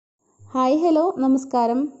Hi hello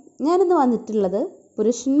നമസ്കാരം. ഞാനിന്ന് വന്നിട്ടുള്ളത്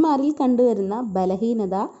പുരുഷന്മാരിൽ കണ്ടുവരുന്ന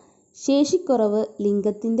ബലഹീനത, ശേഷിക്കുറവ്,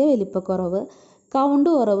 ലിംഗത്തിൻ്റെ വലിപ്പക്കുറവ്, കൗണ്ട്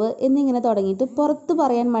കുറവ് എന്നിങ്ങനെ തുടങ്ങിയിട്ട് പുറത്ത്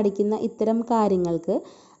പറയാൻ മടിക്കുന്ന ഇത്തരം കാര്യങ്ങൾക്ക്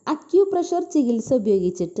അക്യൂപ്രഷർ ചികിത്സ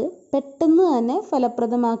ഉപയോഗിച്ചിട്ട് പെട്ടെന്ന് തന്നെ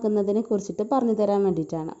ഫലപ്രദമാക്കുന്നതിനെ കുറിച്ചിട്ട് പറഞ്ഞു തരാൻ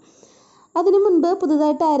വേണ്ടിയിട്ടാണ്. അതിനു മുൻപ്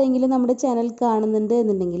പുതുതായിട്ട് ആരെങ്കിലും നമ്മുടെ ചാനൽ കാണുന്നുണ്ട്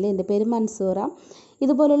എന്നുണ്ടെങ്കിൽ, എൻ്റെ പേര് മൻസൂറ.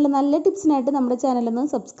 ഇതുപോലുള്ള നല്ല ടിപ്സിനായിട്ട് നമ്മുടെ ചാനലൊന്ന്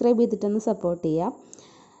സബ്സ്ക്രൈബ് ചെയ്തിട്ടൊന്ന് സപ്പോർട്ട് ചെയ്യാം.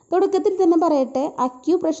 തുടക്കത്തിൽ തന്നെ പറയട്ടെ,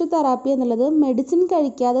 അക്യൂപ്രഷർ തെറാപ്പി എന്നുള്ളത് മെഡിസിൻ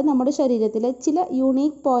കഴിക്കാതെ നമ്മുടെ ശരീരത്തിലെ ചില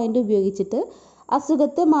യൂണീക്ക് പോയിന്റ് ഉപയോഗിച്ചിട്ട്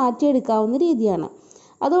അസുഖത്തെ മാറ്റിയെടുക്കാവുന്ന രീതിയാണ്.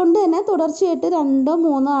 അതുകൊണ്ട് തന്നെ തുടർച്ചയായിട്ട്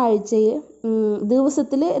 2-3 ആഴ്ചയിൽ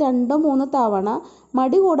ദിവസത്തിൽ 2-3 തവണ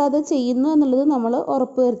മടി കൂടാതെ ചെയ്യുന്നു എന്നുള്ളത് നമ്മൾ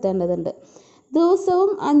ഉറപ്പുവരുത്തേണ്ടതുണ്ട്.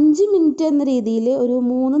 ദിവസവും 5 മിനിറ്റ് എന്ന രീതിയിൽ ഒരു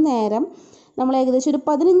 3 നേരം നമ്മൾ ഏകദേശം ഒരു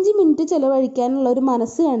 15 മിനിറ്റ് ചിലവഴിക്കാനുള്ള ഒരു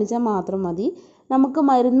മനസ്സ് കാണിച്ചാൽ മാത്രം മതി. നമുക്ക്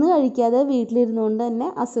മരുന്ന് കഴിക്കാതെ വീട്ടിലിരുന്നുകൊണ്ട് തന്നെ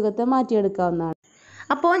അസുഖത്തെ മാറ്റിയെടുക്കാവുന്നതാണ്.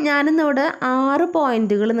 അപ്പോൾ ഞാനിന്നിവിടെ 6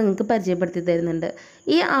 പോയിന്റുകൾ നിങ്ങൾക്ക് പരിചയപ്പെടുത്തി തരുന്നുണ്ട്.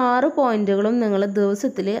 ഈ 6 പോയിന്റുകളും നിങ്ങൾ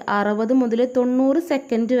ദിവസത്തിൽ 60 മുതൽ 90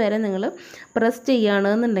 സെക്കൻഡ് വരെ നിങ്ങൾ പ്രസ്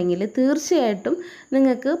ചെയ്യുകയാണെന്നുണ്ടെങ്കിൽ തീർച്ചയായിട്ടും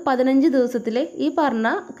നിങ്ങൾക്ക് 15 ദിവസത്തിൽ ഈ പറഞ്ഞ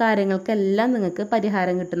കാര്യങ്ങൾക്കെല്ലാം നിങ്ങൾക്ക്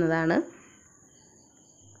പരിഹാരം കിട്ടുന്നതാണ്.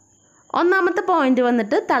 ഒന്നാമത്തെ പോയിന്റ്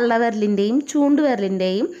വന്നിട്ട് തള്ളവിരലിൻ്റെയും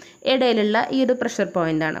ചൂണ്ടുവിരലിൻ്റെയും ഇടയിലുള്ള ഈ ഒരു പ്രഷർ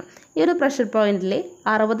പോയിൻ്റാണ്. ഈ ഒരു പ്രഷർ പോയിന്റിൽ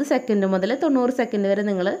 60 സെക്കൻഡ് മുതൽ 90 സെക്കൻഡ് വരെ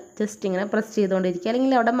നിങ്ങൾ ജസ്റ്റ് ഇങ്ങനെ പ്രസ് ചെയ്തുകൊണ്ടിരിക്കുക,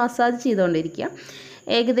 അല്ലെങ്കിൽ അവിടെ മസാജ് ചെയ്തുകൊണ്ടിരിക്കുക.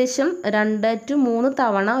 ഏകദേശം 2-3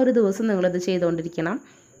 തവണ ഒരു ദിവസം നിങ്ങളിത് ചെയ്തുകൊണ്ടിരിക്കണം.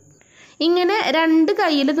 ഇങ്ങനെ 2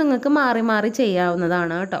 കൈയിൽ നിങ്ങൾക്ക് മാറി മാറി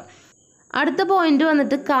ചെയ്യാവുന്നതാണ് കേട്ടോ. അടുത്ത പോയിന്റ്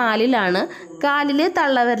വന്നിട്ട് കാലിലാണ്. കാലിൽ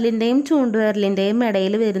തള്ളവിരലിൻ്റെയും ചൂണ്ടുവിരലിൻ്റെയും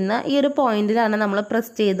ഇടയിൽ വരുന്ന ഈ ഒരു പോയിന്റിലാണ് നമ്മൾ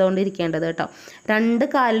പ്രസ് ചെയ്തുകൊണ്ടിരിക്കേണ്ടത് കേട്ടോ. 2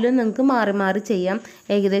 കാലിലും നിങ്ങൾക്ക് മാറി മാറി ചെയ്യാം.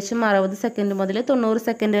 ഏകദേശം 60 സെക്കൻഡ് മുതൽ 90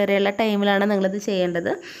 സെക്കൻഡ് വരെയുള്ള ടൈമിലാണ് നിങ്ങളിത്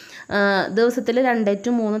ചെയ്യേണ്ടത്. ദിവസത്തിൽ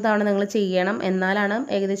 2-3 തവണ നിങ്ങൾ ചെയ്യണം. എന്നാലാണ്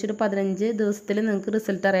ഏകദേശം ഒരു 15 ദിവസത്തിൽ നിങ്ങൾക്ക്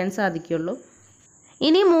റിസൾട്ട് അറിയാൻ സാധിക്കുള്ളൂ.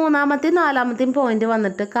 ഇനി 3-ാമത്തെയും 4-ാമത്തെയും പോയിന്റ്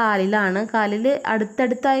വന്നിട്ട് കാലിലാണ്. കാലിൽ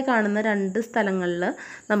അടുത്തടുത്തായി കാണുന്ന 2 സ്ഥലങ്ങളിൽ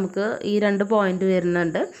നമുക്ക് ഈ 2 പോയിന്റ്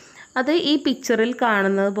വരുന്നുണ്ട്. അത് ഈ പിക്ചറിൽ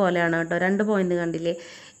കാണുന്നത് പോലെയാണ് കേട്ടോ. 2 പോയിന്റ് കണ്ടില്ലേ?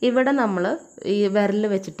 ഇവിടെ നമ്മൾ ഈ വിരൽ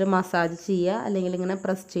വെച്ചിട്ട് മസാജ് ചെയ്യുക, അല്ലെങ്കിൽ ഇങ്ങനെ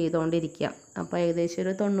പ്രസ് ചെയ്തുകൊണ്ടിരിക്കുക. അപ്പോൾ ഏകദേശം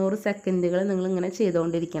ഒരു 90 സെക്കൻഡുകൾ നിങ്ങളിങ്ങനെ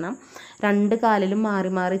ചെയ്തുകൊണ്ടിരിക്കണം. 2 കാലിലും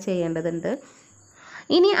മാറി മാറി ചെയ്യേണ്ടതുണ്ട്.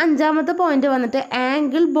 ഇനി 5-ാമത്തെ പോയിന്റ് വന്നിട്ട്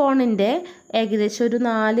ആംഗിൾ ബോണിൻ്റെ ഏകദേശം ഒരു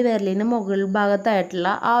 4 വിരലിന് മുകൾ ഭാഗത്തായിട്ടുള്ള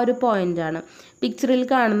ആ ഒരു പോയിൻ്റാണ്. പിക്ചറിൽ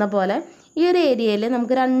കാണുന്ന പോലെ ഈ ഒരു ഏരിയയിൽ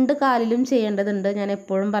നമുക്ക് 2 കാലിലും ചെയ്യേണ്ടതുണ്ട്. ഞാൻ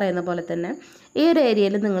എപ്പോഴും പറയുന്ന പോലെ തന്നെ ഈ ഒരു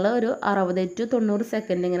ഏരിയയിൽ നിങ്ങൾ ഒരു 60-90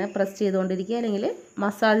 സെക്കൻഡ് ഇങ്ങനെ പ്രസ് ചെയ്തുകൊണ്ടിരിക്കുക, അല്ലെങ്കിൽ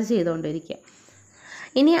മസാജ് ചെയ്തുകൊണ്ടിരിക്കുക.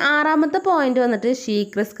 ഇനി 6-ാമത്തെ പോയിന്റ് വന്നിട്ട്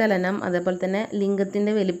ശീഘ്രസ്ഖലനം, അതേപോലെ തന്നെ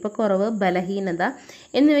ലിംഗത്തിൻ്റെ വലിപ്പക്കുറവ്, ബലഹീനത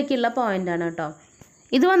എന്നിവയ്ക്കുള്ള പോയിൻ്റാണ് കേട്ടോ.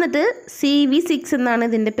 ഇത് വന്നിട്ട് CV6 എന്നാണ്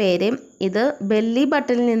ഇതിൻ്റെ പേര്. ഇത് ബെല്ലി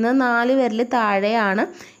ബട്ടണിൽ നിന്ന് 4 വിരൽ താഴെയാണ്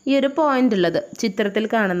ഈ ഒരു പോയിന്റ് ഉള്ളത്, ചിത്രത്തിൽ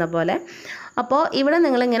കാണുന്ന പോലെ. അപ്പോൾ ഇവിടെ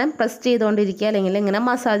നിങ്ങളിങ്ങനെ പ്രസ് ചെയ്തുകൊണ്ടിരിക്കുക, അല്ലെങ്കിൽ ഇങ്ങനെ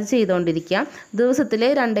മസാജ് ചെയ്തുകൊണ്ടിരിക്കുക. ദിവസത്തിൽ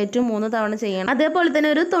 2-3 തവണ ചെയ്യണം. അതേപോലെ തന്നെ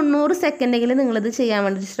ഒരു 90 സെക്കൻഡെങ്കിലും നിങ്ങളിത് ചെയ്യാൻ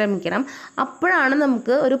വേണ്ടിയിട്ട് ശ്രമിക്കണം. അപ്പോഴാണ്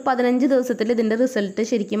നമുക്ക് ഒരു 15 ദിവസത്തിൽ ഇതിൻ്റെ റിസൾട്ട്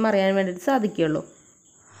ശരിക്കും അറിയാൻ വേണ്ടിയിട്ട് സാധിക്കുകയുള്ളൂ.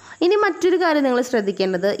 ഇനി മറ്റൊരു കാര്യം നിങ്ങൾ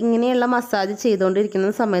ശ്രദ്ധിക്കേണ്ടത്, ഇങ്ങനെയുള്ള മസാജ് ചെയ്തുകൊണ്ടിരിക്കുന്ന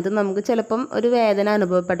സമയത്ത് നമുക്ക് ചിലപ്പം ഒരു വേദന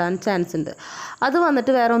അനുഭവപ്പെടാൻ ചാൻസ് ഉണ്ട്. അത്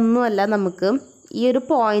വന്നിട്ട് വേറെ ഒന്നുമല്ല, നമുക്ക് ഈ ഒരു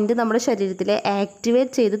പോയിന്റ് നമ്മുടെ ശരീരത്തിൽ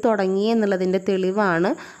ആക്ടിവേറ്റ് ചെയ്ത് തുടങ്ങി എന്നുള്ളതിൻ്റെ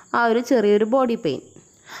തെളിവാണ് ആ ഒരു ചെറിയൊരു ബോഡി പെയിൻ.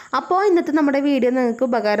 അപ്പോൾ ഇന്നത്തെ നമ്മുടെ വീഡിയോ നിങ്ങൾക്ക്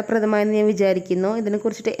ഉപകാരപ്രദമായെന്ന് ഞാൻ വിചാരിക്കുന്നു.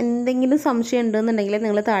 ഇതിനെക്കുറിച്ചിട്ട് എന്തെങ്കിലും സംശയം ഉണ്ടെന്നുണ്ടെങ്കിൽ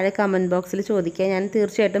നിങ്ങൾ താഴെ കമൻറ്റ് ബോക്സിൽ ചോദിക്കുക, ഞാൻ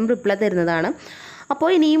തീർച്ചയായിട്ടും റിപ്ലൈ തരുന്നതാണ്. അപ്പോൾ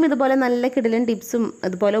ഇനിയും ഇതുപോലെ നല്ല കിടിലൻ ടിപ്സും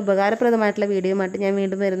അതുപോലെ ഉപകാരപ്രദമായിട്ടുള്ള വീഡിയോയുമായിട്ട് ഞാൻ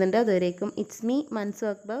വീണ്ടും വരുന്നുണ്ട്. അതുവരേക്കും it's me Mansu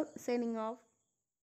Akbar signing off.